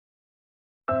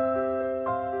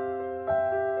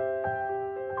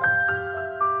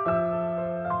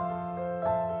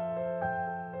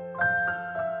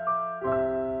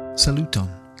Saluton,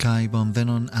 kai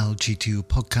bonvenon al tiu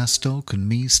podkasto kun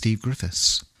mi, Steve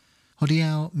Griffiths.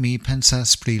 Hodiaŭ mi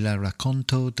pensas pri la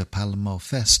rakonto de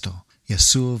Palmofesto,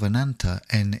 Jesuo venanta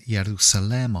en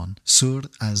Jerusalemon sur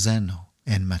azeno,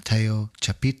 en Mateo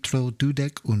capitro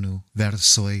 21,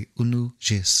 versoj 1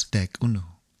 ĝis 11.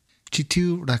 Ĉi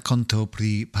tiu rakonto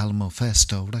pri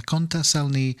Palmofesto rakontas al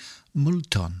ni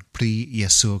multon pri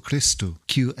Jesuo Kristu,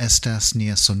 kiu estas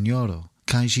nia Sonjoro,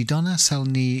 kaj ĝi donas al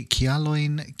ni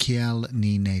kialojn kial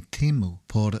ni ne timu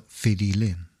por fidi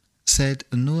lin. Sed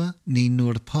ni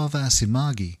nur povas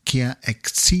imagi kia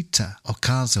excita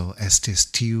okazo estis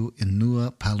tiu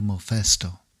unua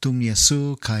Palmofesto. Dum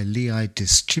Jesuo kaj liaj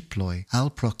disĉiploj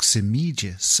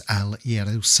alproksimiĝis al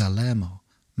Jerusalemo,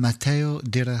 Mateo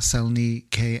diras al ni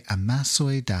ke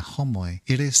amasoj da homoj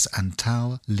iris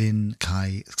antaŭ lin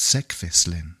kaj sekvis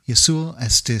lin. Jesuo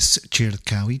estis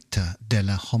ĉirkaŭita de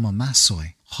la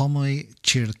homamasoj, homoj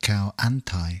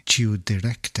ĉirkaŭantaj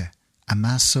ĉiudirekte,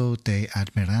 amaso de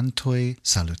admirantoj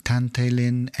salutante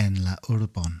lin en la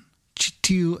urbon. Ĉi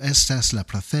tiu estas la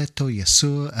profeto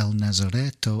Jesuo el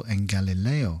Nazareto en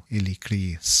Galileo, ili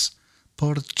kriis.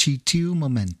 Por ĉi tiu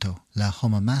momento la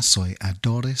homamasoj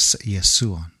adoris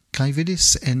Jesuon, kaj vidis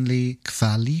en li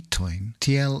kvalitojn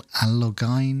tiel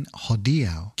allogajn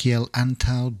hodiaŭ kiel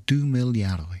antaŭ 2000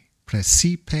 jaroj.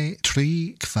 Precipe 3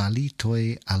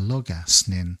 kvalitoj allogas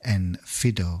nin en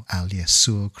fido al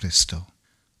Jesuo Kristo.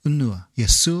 Unua,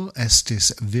 Jesuo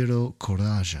estis viro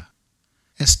kuraĝa.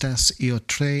 Estas io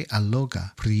tre alloga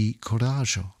pri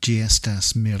kuraĝo. Ĝi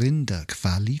estas mirinda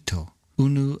kvalito,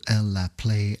 unu el la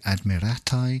plej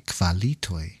admirataj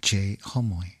kvalitoj ĉe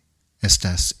homoj.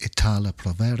 Estas itala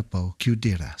proverbo kiu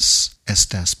diras: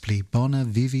 estas pli bona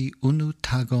vivi unu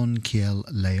tagon kiel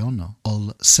leono ol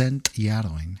 100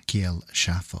 jarojn kiel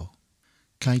ŝafo.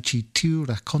 Kaj ĉi tiu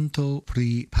rakonto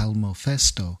pri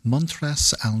Palmofesto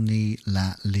montras al ni la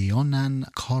leonan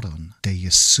koron de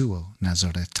Jesuo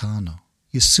Nazaretano.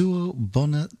 Jesuo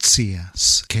bone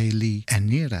scias ke li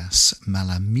eniras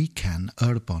malamikan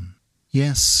urbon.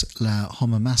 Jes, la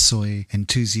homamasoj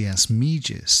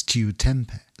entuziasmiĝis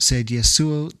tiutempe, sed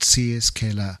Jesuo sciis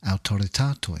ke la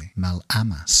aŭtoritatoj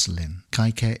malamas lin, kaj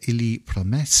ke ili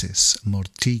promesis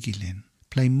mortigi lin.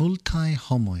 Plej multaj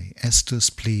homoj estus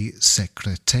pli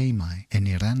sekretemaj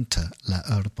enirante la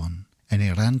urbon,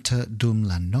 enirante dum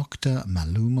la nokta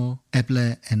mallumo,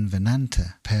 eble envenante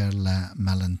per la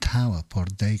malantaŭa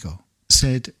pordego.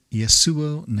 Sed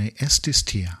Jesuo ne estis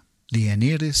tia. Li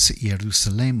eniris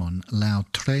Jerusalemon laŭ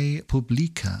tre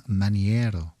publika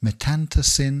maniero, metante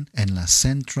sin en la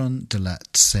centron de la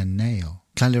sceneo,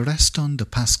 kaj la reston de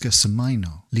Paska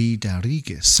semajno li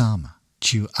darigis sama.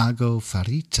 Ĉiu ago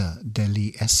farita de li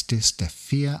estis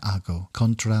defia ago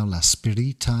kontraŭ la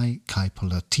spiritaj kaj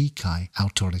politikaj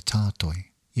aŭtoritatoj.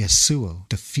 Jesuo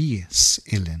defiis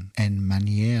ilin en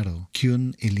maniero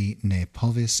kiun ili ne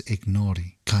povis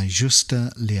ignori, kaj ĝuste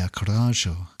lia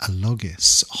kuraĝo allogis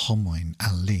homojn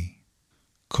al li.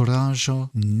 Kuraĝo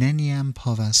neniam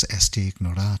povas esti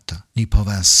ignorata. Ni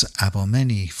povas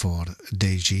abomeni for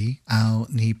de ĝi, aŭ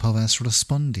ni povas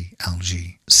respondi al ĝi,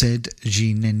 sed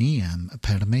ĝi neniam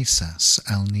permesas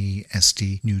al ni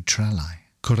esti neŭtralaj.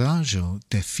 Kuraĝo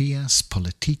defias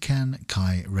politikan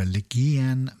kaj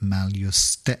religian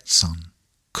maljustecon.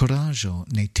 Kuraĝo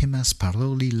ne timas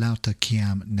paroli laŭte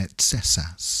kiam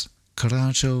necesas.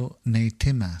 Kuraĝo ne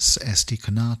timas esti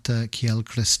konata kiel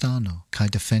kristano kaj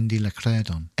defendi la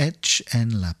kredon, eĉ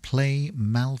en la plej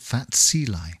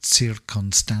malfacilaj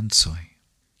cirkonstancoj.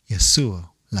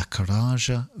 Jesuo, la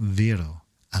kuraĝa viro,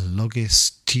 allogis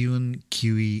tiun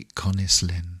kiuj konis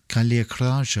lin, kaj lia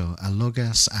kuraĝo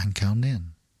allogas ankaŭ nin.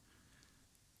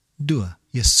 2.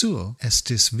 Jesuo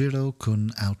estis viro kun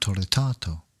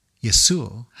aŭtoritato.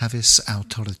 Jesuo havis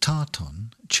aŭtoritaton,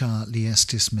 ĉar li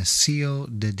estis Mesio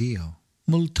de Dio.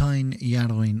 Multajn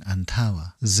jarojn antaŭe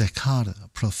Zekara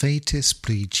profetis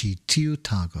pri ĉi tiu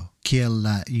tago, kiel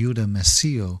la juda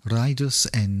Mesio rajdus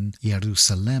en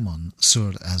Jerusalemon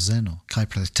sur azeno, kaj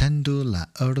pretendu la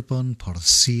urbon por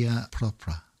sia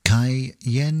propra. Kaj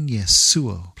jen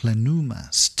Jesuo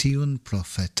plenumas tiun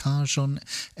profetaĵon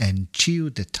en ĉiu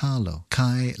detalo,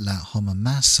 kaj la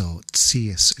homamaso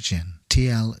sciis ĝin.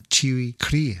 Tial ĉiuj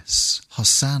kriis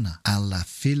Hosana al la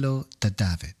filo de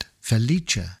David.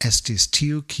 Feliĉa estis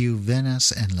tiu kiu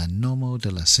venas en la nomo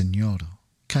de la Sinjoro.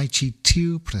 Kaj ĉi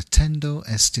tiu pretendo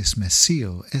estis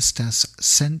Mesio estas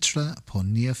centra por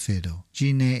nia fido.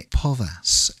 Ĝi ne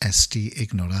povas esti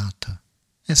ignorata.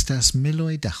 Estas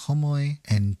miloj da homoj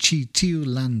en ĉi tiu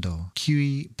lando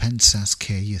kiuj pensas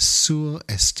ke Jesuo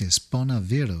estis bona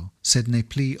viro, sed ne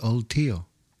pli ol tio.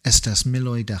 Estas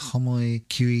miloj da homoj,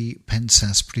 kiuj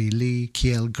pensas pri li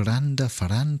kiel granda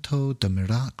faranto de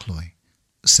mirakloj,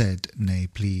 sed ne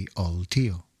pli ol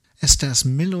tio. Estas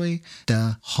miloj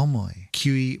da homoj,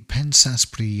 kiuj pensas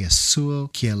pri Jesuo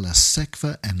kiel la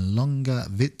sekva en longa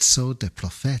vico de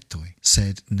profetoj,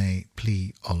 sed ne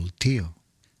pli ol tio.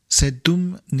 Sed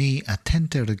dum ni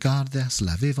atente rigardas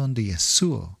la vivon de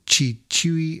Jesuo, ĉi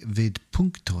tiuj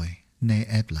vidpunktoj ne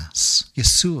eblas.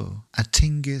 Jesuo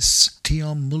atingis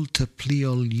tiom multe pli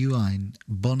ol iujn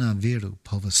bona viro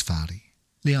povas fari.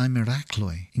 Liaj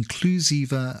mirakloj,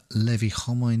 inkluziva levi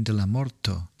homojn de la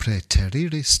morto,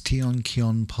 preteriris tion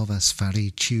kion povas fari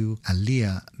ĉiu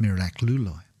alia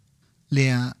mirakluloj.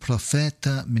 Lia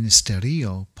profeta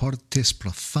ministerio portis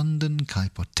profundan kaj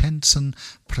potencan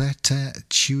prete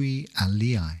ĉiuj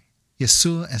aliaj.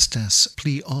 Jesuo estas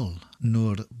pli ol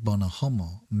nur bona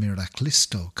homo,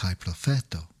 miraklisto kaj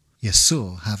profeto.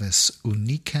 Jesuo havis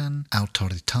unikan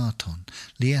aŭtoritaton.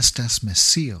 Li estas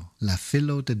Mesio, la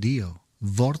Filo de Dio,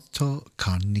 vorto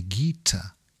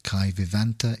carnigita kai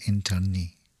vivanta inter ni.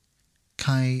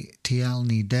 Kai tial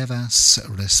ni devas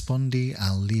respondi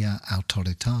al lia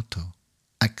autoritato,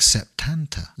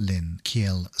 acceptanta lin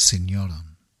kiel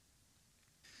signoron.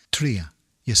 3.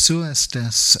 Jesuo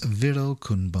estas viro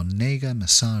kun bonega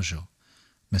mesaĝo,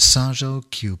 mesaĝo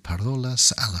kiu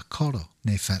parolas al la koro,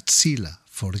 ne facila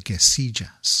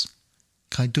forgesiĝas.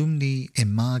 Kai dum ni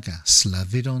imagas la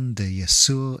vidon de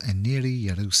Jesuo eniri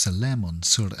Jerusalemon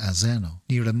sur azeno,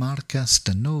 ni remarkas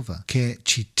denove ke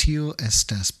ĉi tio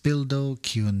estas bildo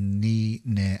kiun ni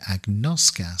ne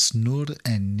agnoskas nur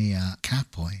en nia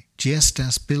kapoj. Ĝi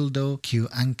estas bildo kiu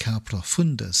ankaŭ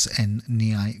profundas en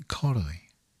niaj koroj.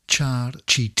 Ĉar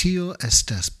ĉi tio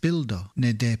estas bildo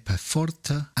ne de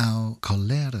perforta aŭ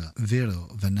kolera viro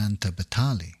venanta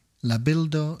batali. La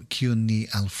bildo kiun ni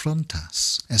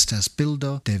alfrontas estas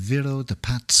bildo de viro de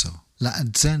paco. La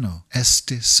adzeno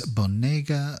estis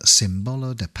bonega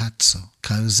simbolo de paco.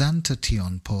 Kaj uzanta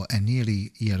tion por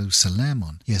eniri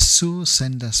Jerusalemon, Jesuo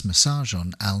sendas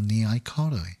mesaĝon al niaj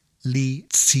koroj. Li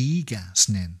sciigas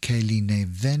nin ke li ne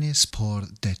venis por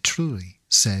detrui,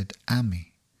 sed ami.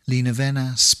 Li ne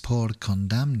venas por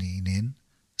kondamni nin,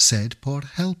 sed por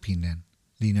helpi nin.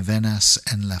 Li ne venas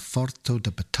en la forto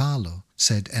de batalo,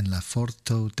 sed en la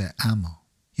forto de amo.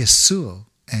 Jesuo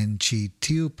en ĉi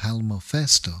tiu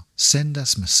Palmofesto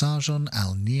sendas mesaĝon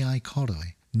al niaj koroj,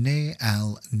 ne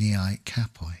al niaj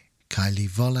kapoj, kaj li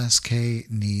volas ke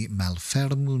ni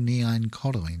malfermu niajn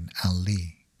korojn al li.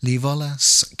 Li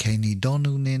volas ke ni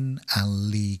donu nin al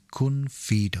li kun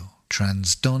fido,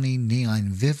 transdoni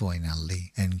niajn vivojn al li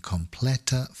en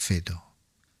kompleta fido.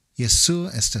 Jesuo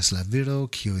estas la viro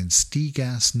kiu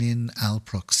instigas nin al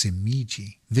proksimiĝi,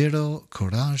 viro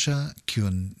kuraĝa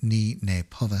kiun ni ne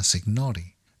povas ignori,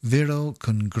 viro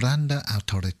kun granda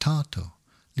aŭtoritato.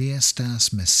 Li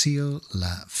estas Mesio,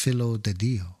 la Filo de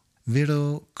Dio,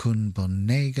 viro kun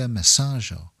bonega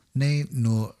mesaĝo, ne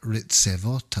nur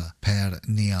ricevota per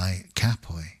niaj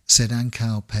kapoj, sed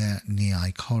ankaŭ per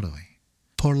niaj koroj.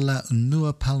 Por la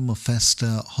unua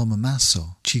Palmofesta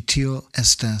homamaso, ĉi tio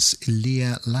estas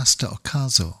ilia lasta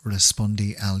okazo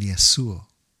respondi al Jesuo.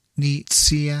 Ni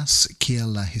scias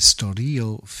kiel la historio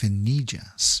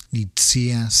finiĝas, ni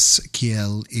scias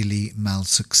kiel ili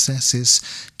malsukcesis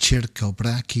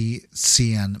ĉirkaŭbraki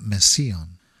sian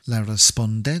Mesion. La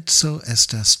respondeco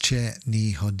estas ĉe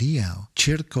ni hodiaŭ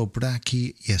ĉirkaŭbraki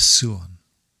Jesuon.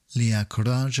 Lia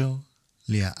kuraĝo,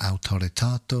 lia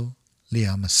aŭtoritato,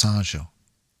 lia mesaĝo.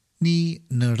 Ni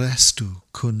ne restu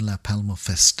kun la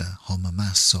Palmofesta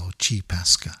homamaso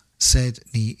ĉi-paska, sed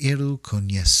ni iru kun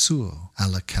Jesuo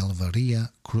al la Kalvaria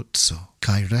kruco,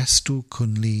 kaj restu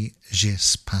kun li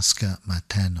ĝis Paska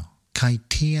mateno. Kaj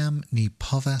tiam ni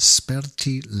povas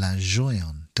sperti la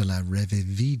ĝojon de la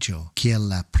reviviĝo kiel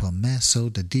la promeso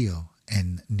de Dio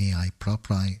en niaj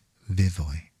propraj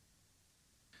vivoj.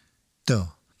 Do,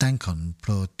 dankon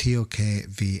pro tio ke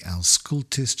vi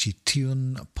aŭskultis ĉi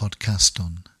tiun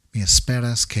podcaston. Mi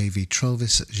esperas ke vi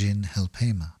trovis ĝin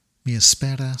helpema. Mi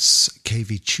esperas ke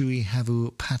vi ĉiuj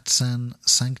havu pacan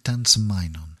sanktan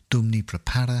semajnon, dum ni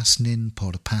preparas nin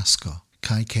por Pasko,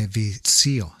 kaj ke vi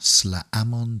scios la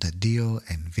amon de Dio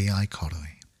en viaj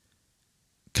koroj.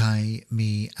 Kaj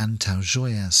mi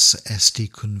antaŭĝojas esti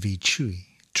kun vi ĉiuj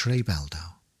tre baldaŭ.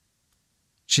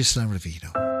 Ĝis la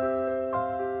revido.